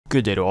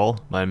Good day to all,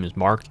 my name is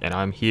Mark and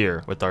I'm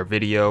here with our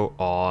video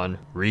on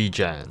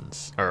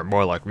regens, or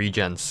more like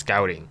regen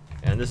scouting.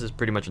 And this is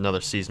pretty much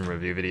another season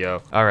review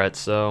video. Alright,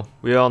 so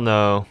we all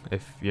know,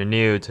 if you're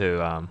new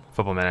to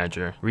Football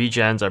Manager,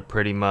 regens are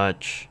pretty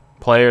much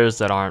players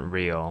that aren't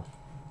real.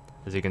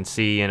 As you can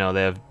see, you know,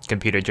 they have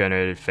computer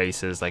generated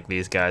faces like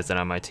these guys that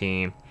are on my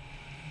team.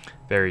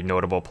 Very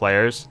notable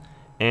players.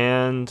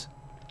 And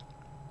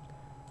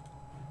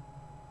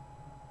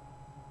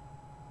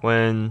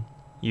when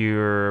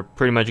you're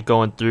pretty much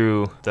going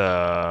through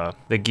the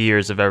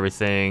gears of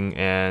everything,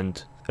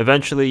 and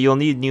eventually you'll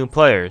need new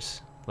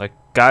players. Like,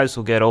 guys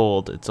will get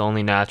old. It's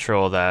only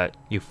natural that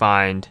you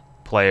find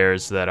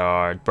players that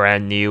are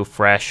brand new,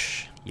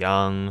 fresh,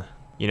 young.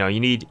 You know, you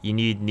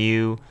need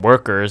new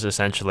workers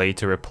essentially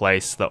to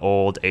replace the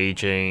old,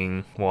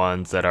 aging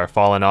ones that are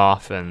falling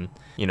off, and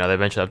you know, they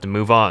eventually have to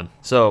move on.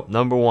 So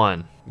number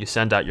one, you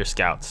send out your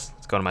scouts.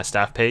 Let's go to my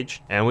staff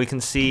page and we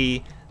can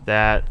see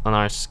that on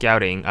our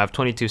scouting, I have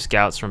 22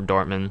 scouts from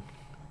Dortmund.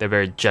 They're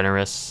very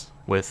generous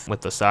with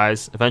the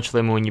size.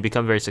 Eventually, when you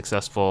become very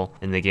successful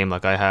in the game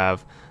like I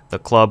have, the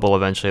club will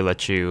eventually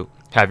let you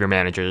have your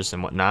managers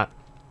and whatnot.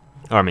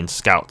 Or I mean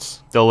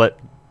scouts. They'll let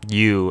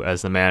you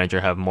as the manager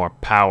have more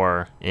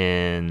power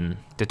in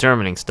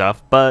determining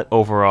stuff, but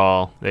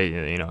overall,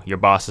 you know, your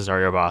bosses are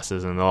your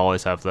bosses and they'll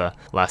always have the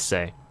last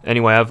say.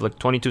 Anyway, I have like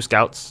 22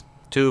 scouts.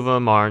 2 of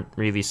them aren't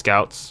really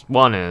scouts.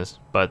 1 is,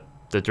 but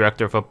the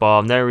director of football,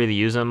 I've never really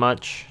used him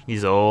much.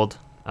 He's old.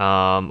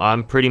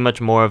 I'm pretty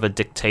much more of a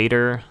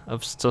dictator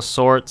of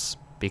sorts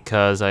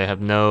because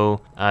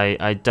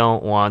I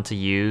don't want to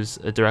use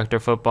a director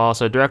of football.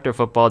 So a director of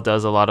football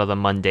does a lot of the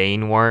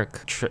mundane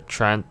work,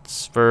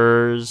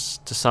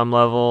 transfers to some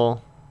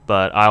level,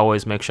 but I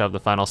always make sure I have the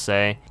final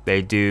say.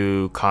 They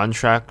do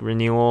contract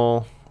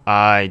renewal.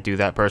 I do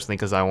that personally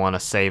because I want to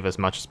save as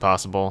much as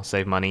possible,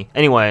 save money.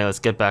 Anyway, let's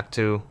get back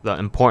to the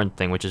important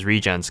thing, which is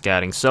regen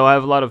scouting. So I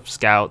have a lot of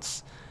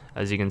scouts,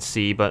 as you can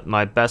see, but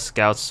my best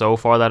scouts so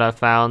far that I've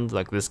found,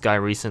 like this guy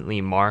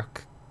recently,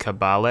 Mark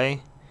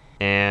Cabale,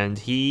 and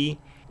he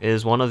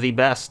is one of the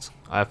best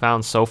I've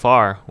found so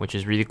far, which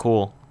is really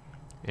cool.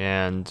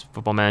 And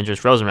Football Manager is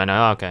frozen right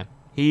now. Oh, okay.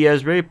 He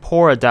has very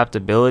poor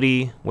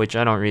adaptability, which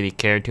I don't really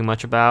care too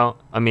much about.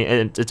 I mean,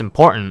 it's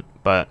important,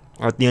 but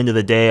at the end of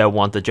the day, I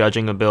want the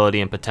judging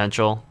ability and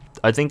potential.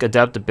 I think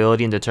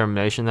adaptability and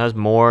determination has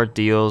more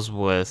deals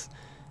with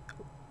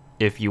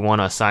if you want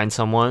to assign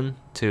someone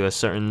to a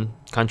certain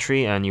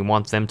country and you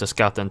want them to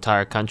scout the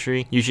entire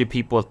country. Usually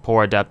people with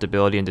poor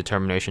adaptability and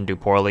determination do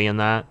poorly in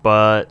that.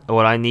 But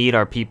what I need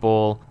are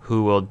people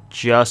who will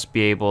just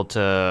be able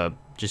to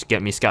just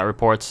get me scout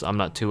reports. I'm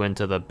not too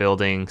into the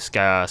building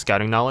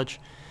scouting knowledge,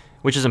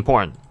 which is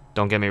important,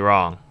 don't get me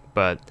wrong,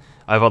 but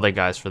I have other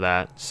guys for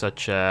that,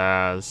 such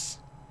as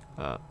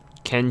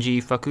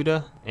Kenji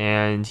Fukuda,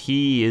 and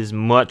he is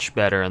much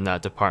better in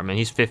that department.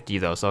 He's 50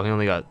 though, so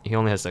he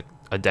only has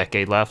a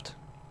decade left.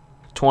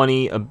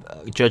 20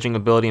 judging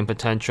ability and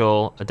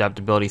potential,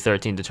 adaptability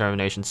 13,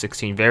 determination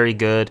 16. Very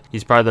good.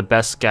 He's probably the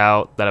best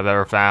scout that I've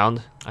ever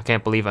found. I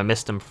can't believe I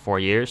missed him for 4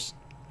 years,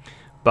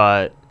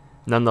 but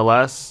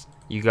nonetheless,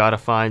 you gotta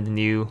find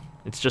new.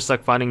 It's just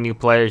like finding new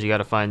players. You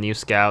gotta find new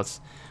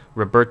scouts.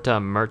 Roberto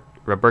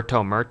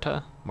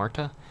Marta.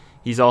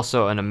 He's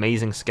also an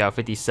amazing scout,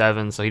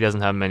 57, so he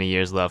doesn't have many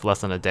years left,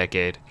 less than a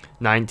decade.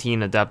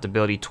 19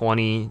 adaptability,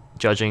 20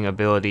 judging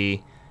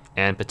ability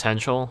and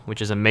potential,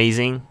 which is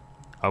amazing.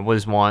 I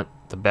always want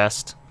the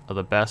best of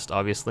the best,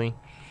 obviously.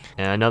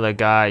 And another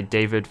guy,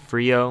 David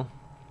Frio,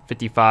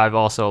 55,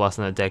 also less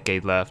than a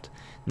decade left.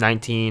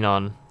 19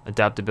 on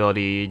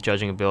adaptability,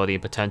 judging ability,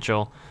 and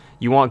potential.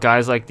 You want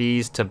guys like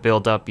these to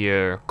build up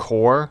your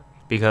core,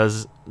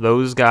 because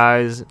those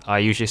guys I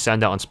usually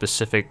send out on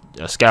specific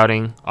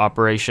scouting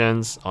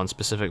operations on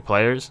specific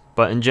players.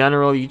 But in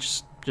general, you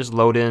just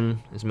load in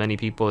as many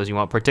people as you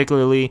want.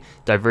 Particularly,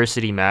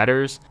 diversity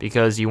matters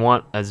because you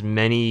want as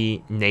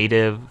many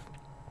native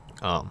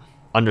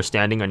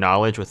understanding or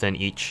knowledge within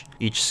each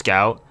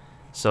scout.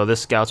 So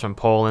this scout's from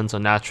Poland, so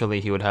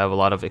naturally he would have a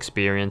lot of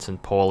experience in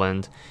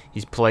Poland.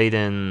 He's played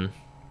in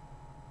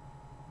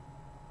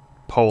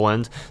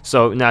Poland,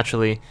 so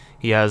naturally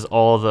he has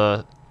all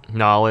the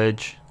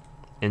knowledge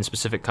in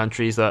specific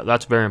countries.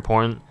 That's very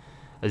important,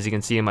 as you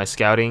can see in my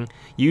scouting.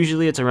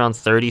 Usually it's around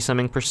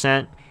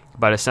 30-something%,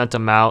 but I sent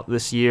him out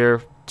this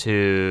year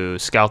to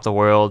scout the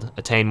world,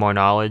 attain more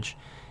knowledge,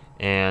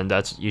 and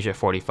that's usually at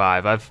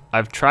 45.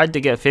 I've tried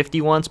to get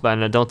 50 once,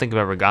 but I don't think I've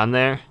ever gotten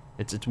there.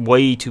 It's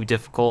way too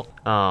difficult.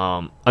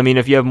 I mean,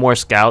 if you have more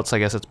scouts, I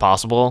guess it's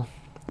possible,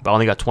 but I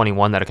only got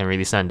 21 that I can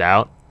really send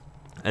out.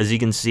 As you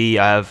can see,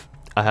 I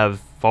have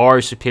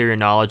far superior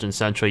knowledge in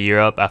Central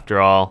Europe.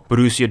 After all,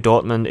 Borussia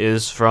Dortmund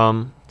is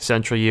from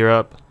Central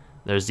Europe.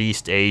 There's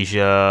East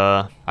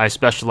Asia. I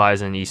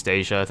specialize in East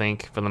Asia, I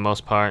think, for the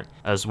most part,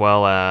 as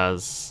well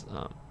as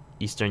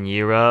Eastern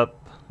Europe.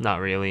 Not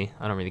really.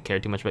 I don't really care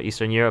too much about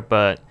Eastern Europe,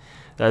 but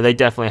they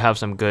definitely have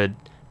some good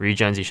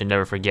regens you should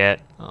never forget.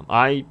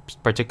 I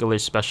particularly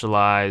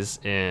specialize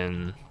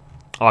in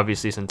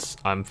obviously, since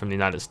I'm from the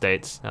United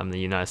States,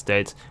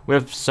 we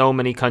have so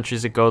many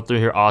countries that go through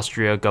here: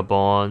 Austria,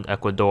 Gabon,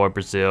 Ecuador,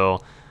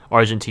 Brazil,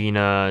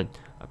 Argentina,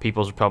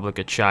 People's Republic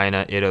of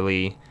China,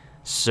 Italy,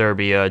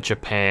 Serbia,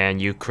 Japan,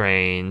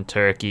 Ukraine,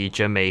 Turkey,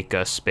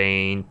 Jamaica,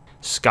 Spain,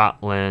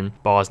 Scotland,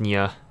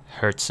 Bosnia,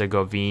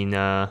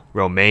 Herzegovina,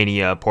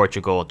 Romania,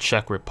 Portugal,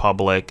 Czech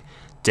Republic,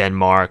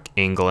 Denmark,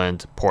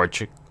 England,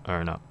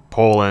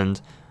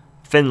 Poland,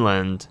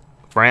 Finland,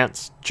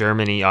 France,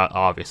 Germany,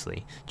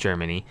 obviously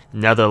Germany,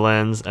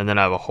 Netherlands, and then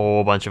I have a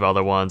whole bunch of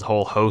other ones, a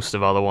whole host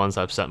of other ones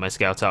I've sent my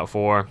scouts out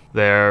for.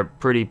 They're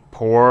pretty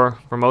poor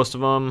for most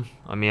of them.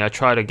 I mean, I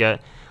try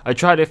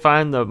to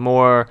find the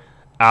more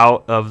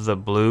out of the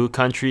blue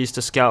countries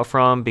to scout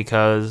from,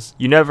 because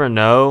you never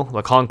know.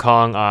 Like Hong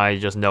Kong, I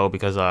just know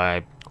because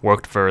I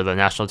worked for the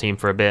national team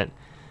for a bit,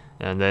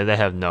 and they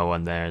have no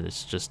one there.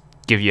 It's just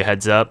give you a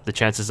heads up. The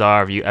chances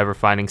are of you ever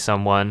finding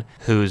someone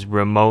who's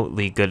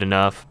remotely good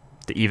enough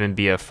to even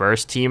be a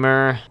first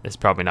teamer is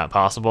probably not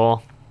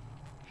possible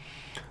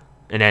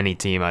in any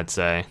team, I'd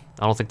say.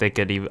 I don't think you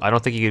could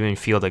even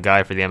field a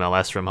guy for the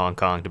MLS from Hong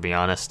Kong, to be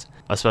honest,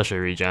 especially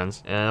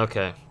regens. And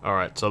okay, all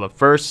right. So the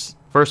first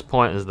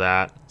point is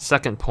that.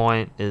 Second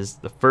point is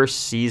the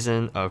first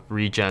season of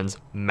regens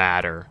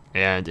matter.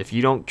 And if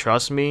you don't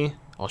trust me,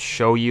 I'll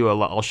show you a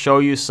lot. I'll show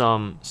you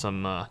some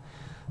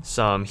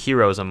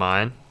heroes of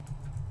mine.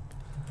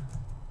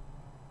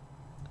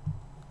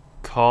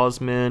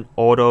 Cosmin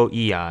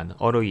Oroian.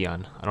 I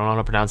don't know how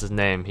to pronounce his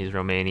name. He's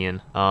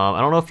Romanian. I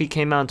don't know if he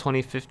came out in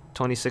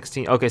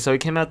 2016. Okay, so he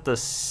came out the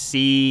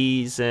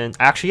season.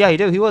 Actually, yeah, he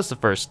did. He was the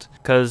first,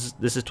 because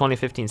this is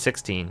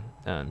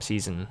 2015-16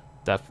 season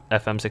that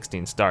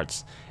FM16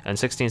 starts, and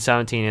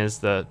 16-17 is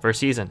the first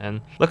season.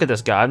 And look at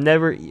this guy. I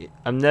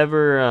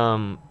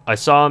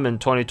saw him in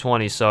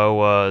 2020, so it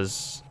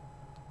was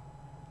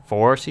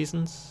 4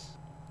 seasons,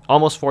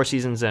 almost 4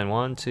 seasons in.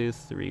 1, 2,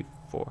 3,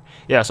 4.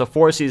 Yeah, so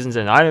 4 seasons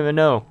in. I didn't even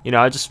know. You know,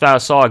 I just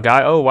saw a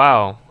guy. Oh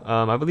wow.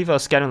 I believe I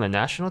was scouting the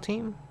national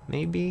team.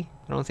 Maybe.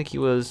 I don't think he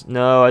was.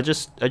 No, I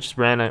just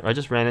ran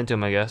into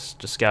him, I guess,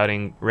 just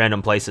scouting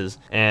random places.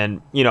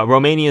 And you know,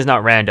 Romania is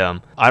not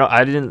random.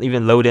 I didn't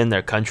even load in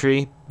their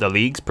country, the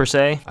leagues per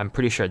se. I'm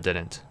pretty sure I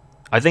didn't.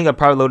 I think I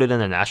probably loaded in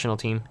the national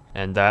team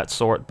and that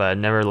sort, but I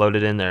never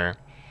loaded in their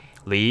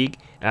league.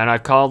 And I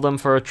called him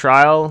for a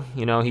trial.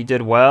 You know, he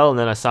did well, and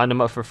then I signed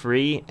him up for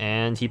free,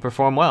 and he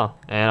performed well.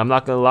 And I'm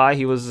not gonna lie,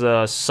 he was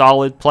a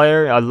solid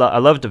player. I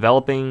love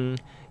developing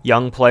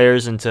young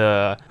players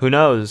into, who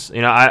knows,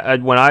 you know,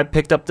 when I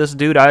picked up this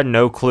dude, I had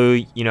no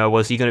clue, you know,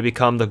 was he going to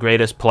become the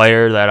greatest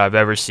player that I've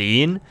ever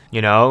seen?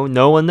 You know,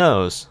 no one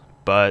knows.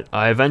 But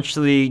I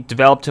eventually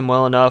developed him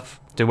well enough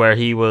to where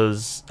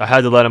I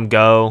had to let him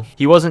go.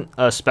 He wasn't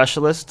a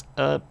specialist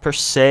per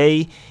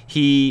se. I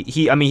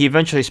mean, he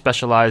eventually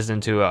specialized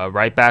into a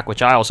right back,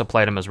 which I also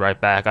played him as right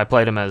back. I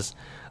played him as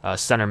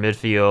center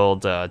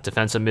midfield,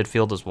 defensive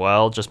midfield as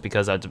well, just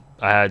because I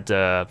had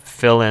to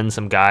fill in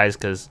some guys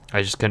because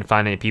I just couldn't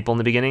find any people in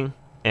the beginning.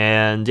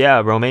 And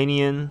yeah,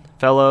 Romanian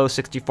fellow,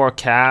 64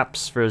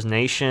 caps for his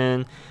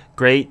nation,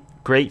 great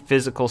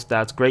physical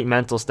stats, great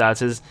mental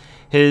stats.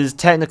 His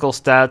technical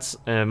stats,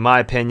 in my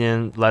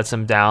opinion, lets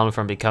him down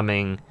from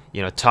becoming,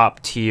 you know, top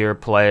tier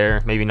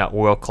player. Maybe not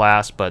world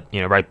class, but you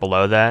know, right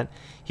below that.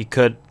 He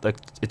could, like,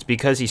 it's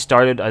because he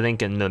started, I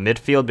think, in the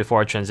midfield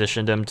before I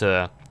transitioned him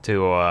to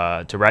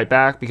right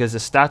back, because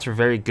his stats are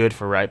very good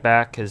for right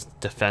back. His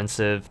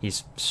defensive,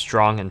 he's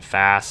strong and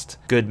fast,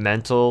 good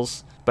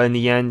mentals, but in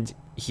the end,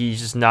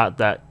 he's just not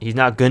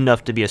good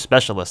enough to be a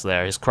specialist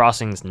there. His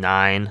crossing's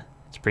 9.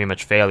 It's pretty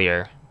much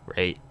failure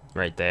right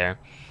there.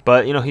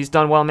 But you know, he's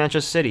done well in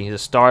Manchester City. He's a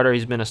starter.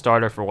 He's been a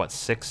starter for what,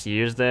 6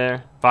 years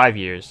there? 5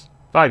 years.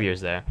 5 years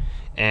there.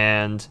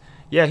 And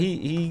yeah,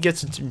 he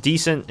gets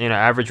decent, you know,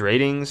 average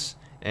ratings,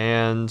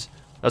 and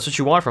that's what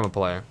you want from a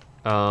player.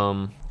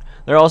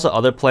 There are also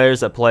other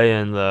players that play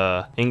in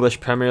the English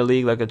Premier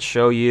League that I could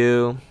show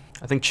you.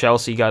 I think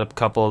Chelsea got a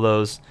couple of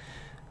those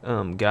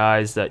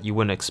guys that you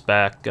wouldn't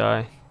expect.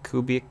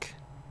 Kubik.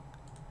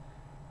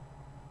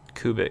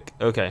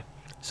 Okay.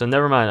 So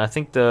never mind. I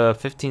think the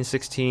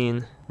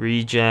 15-16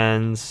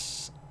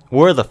 regens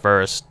were the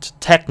first,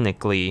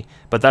 technically,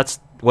 but that's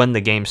when the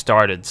game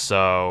started,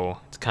 so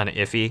it's kind of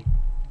iffy.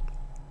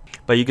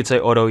 But you could say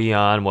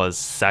Oroian was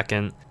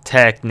second,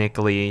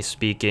 technically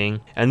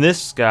speaking. And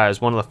this guy is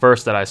one of the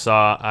first that I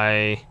saw.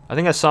 I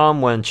think I saw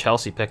him when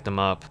Chelsea picked him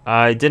up.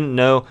 I didn't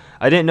know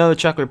the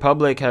Czech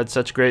Republic had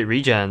such great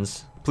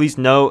regens. Please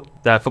note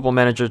that Football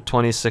Manager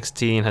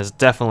 2016 has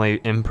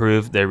definitely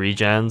improved their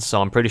regens,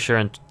 so I'm pretty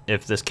sure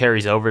if this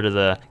carries over to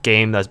the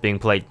game that's being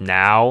played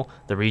now,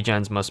 the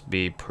regens must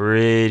be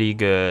pretty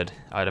good,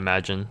 I'd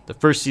imagine. The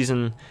first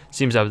season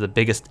seems to have the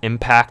biggest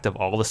impact of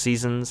all the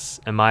seasons,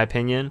 in my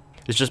opinion.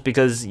 It's just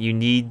because you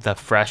need the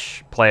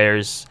fresh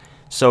players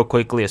so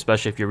quickly,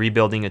 especially if you're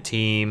rebuilding a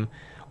team,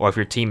 or if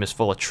your team is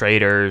full of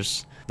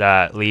traders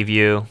that leave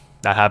you.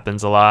 That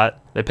happens a lot.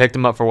 They picked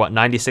him up for what,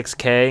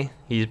 96K?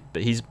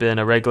 He's been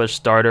a regular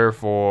starter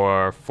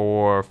for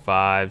 4,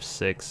 5,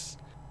 6,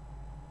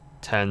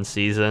 10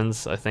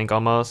 seasons, I think,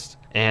 almost.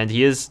 and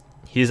he's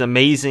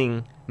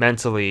amazing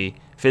mentally,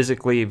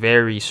 physically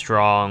very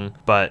strong,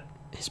 but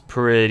he's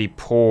pretty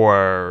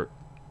poor.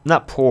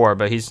 Not poor,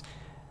 but he's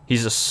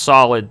a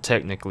solid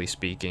technically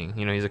speaking.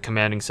 You know, he's a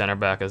commanding center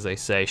back, as they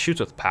say. Shoots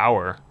with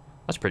power.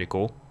 That's pretty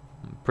cool.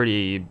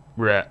 Pretty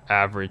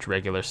average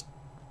regular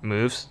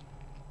moves.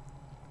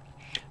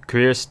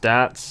 Career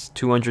stats,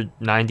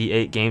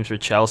 298 games for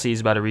Chelsea.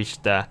 He's about to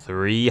reach the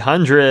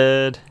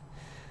 300.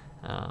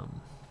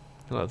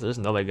 Well, there's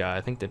another guy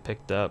I think they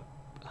picked up.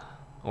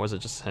 Or was it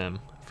just him?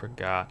 I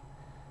forgot.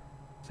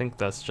 I think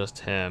that's just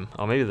him.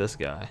 Oh, maybe this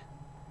guy.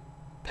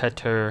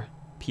 Peter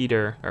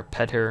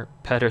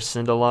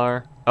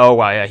Sindelar. Oh,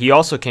 wow, yeah. He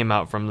also came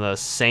out from the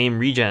same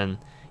regen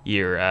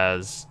year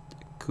as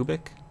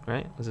Kubik,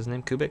 right? Was his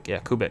name Kubik? Yeah,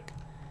 Kubik.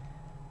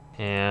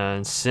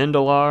 And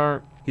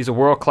Sindelar, he's a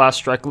world-class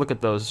striker. Look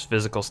at those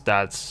physical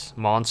stats.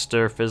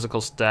 Monster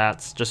physical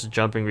stats. Just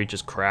jumping reach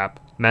is crap.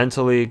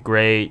 Mentally,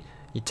 great.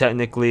 He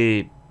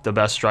technically the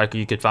best striker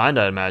you could find,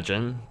 I'd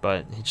imagine.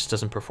 But he just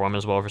doesn't perform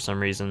as well for some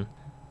reason.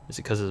 Is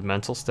it because of his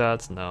mental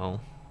stats? No.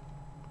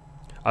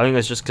 I think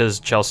it's just because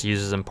Chelsea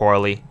uses him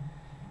poorly.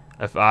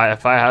 If I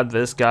had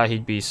this guy,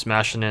 he'd be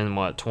smashing in,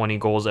 what, 20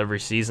 goals every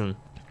season.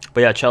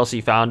 But yeah,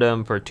 Chelsea found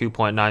him for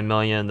 2.9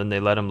 million. Then they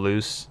let him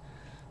loose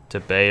to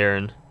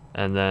Bayern.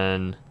 And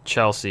then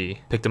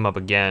Chelsea picked him up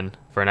again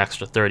for an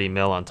extra 30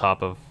 mil on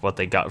top of what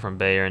they got from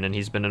Bayern. And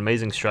he's been an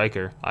amazing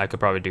striker. I could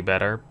probably do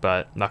better,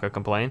 but not going to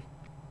complain.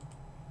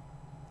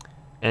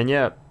 And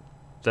yeah,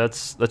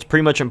 that's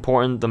pretty much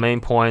important. The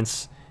main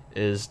points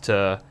is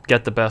to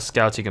get the best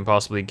scouts you can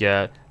possibly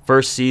get.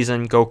 First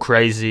season, go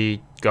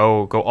crazy,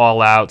 go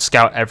all out,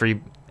 scout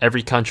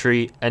every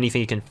country,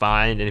 anything you can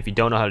find. And if you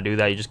don't know how to do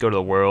that, you just go to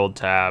the World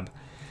tab.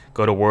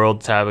 Go to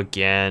World tab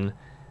again.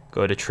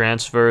 Go to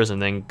transfers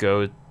and then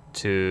go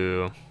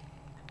to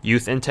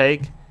youth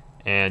intake,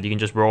 and you can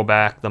just roll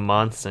back the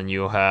months and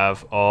you'll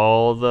have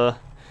all the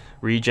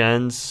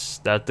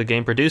regens that the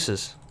game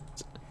produces.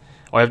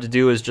 All you have to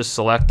do is just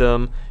select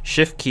them.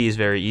 Shift key is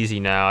very easy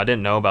now. I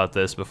didn't know about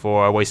this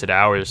before. I wasted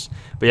hours.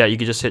 But yeah, you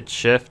can just hit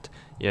shift.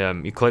 Yeah,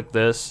 you click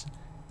this,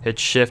 hit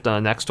shift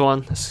on the next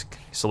one,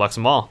 selects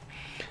them all.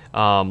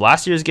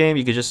 Last year's game,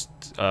 you could just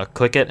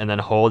click it and then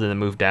hold and then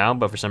move down,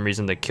 but for some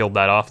reason they killed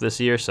that off this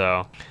year,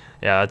 so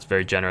yeah, that's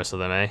very generous of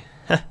them,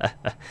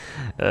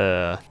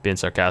 eh? Being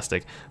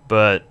sarcastic.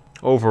 But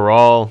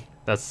overall,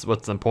 that's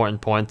what the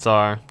important points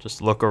are.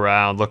 Just look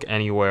around, look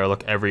anywhere,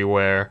 look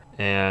everywhere,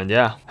 and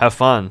yeah, have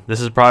fun.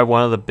 This is probably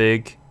one of the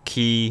big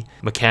key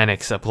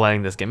mechanics of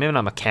playing this game. Maybe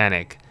not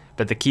mechanic,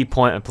 but the key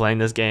point of playing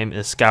this game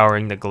is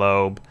scouring the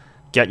globe.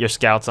 Get your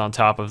scouts on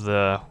top of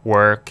the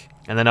work,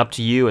 and then up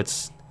to you.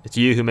 It's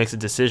you who makes a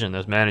decision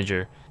as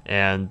manager.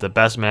 And the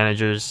best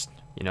managers,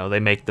 you know, they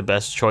make the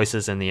best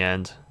choices in the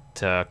end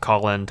to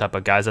call in type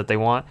of guys that they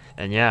want.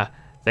 And yeah,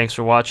 thanks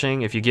for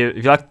watching. If you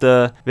liked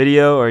the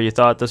video or you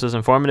thought this was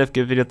informative,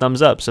 give the video a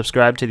thumbs up.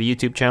 Subscribe to the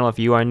YouTube channel if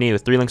you are new.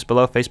 3 links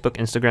below: Facebook,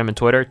 Instagram, and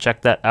Twitter.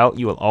 Check that out.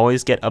 You will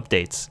always get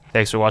updates.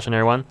 Thanks for watching,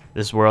 everyone.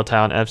 This is World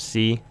Town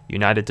FC,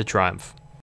 united to triumph.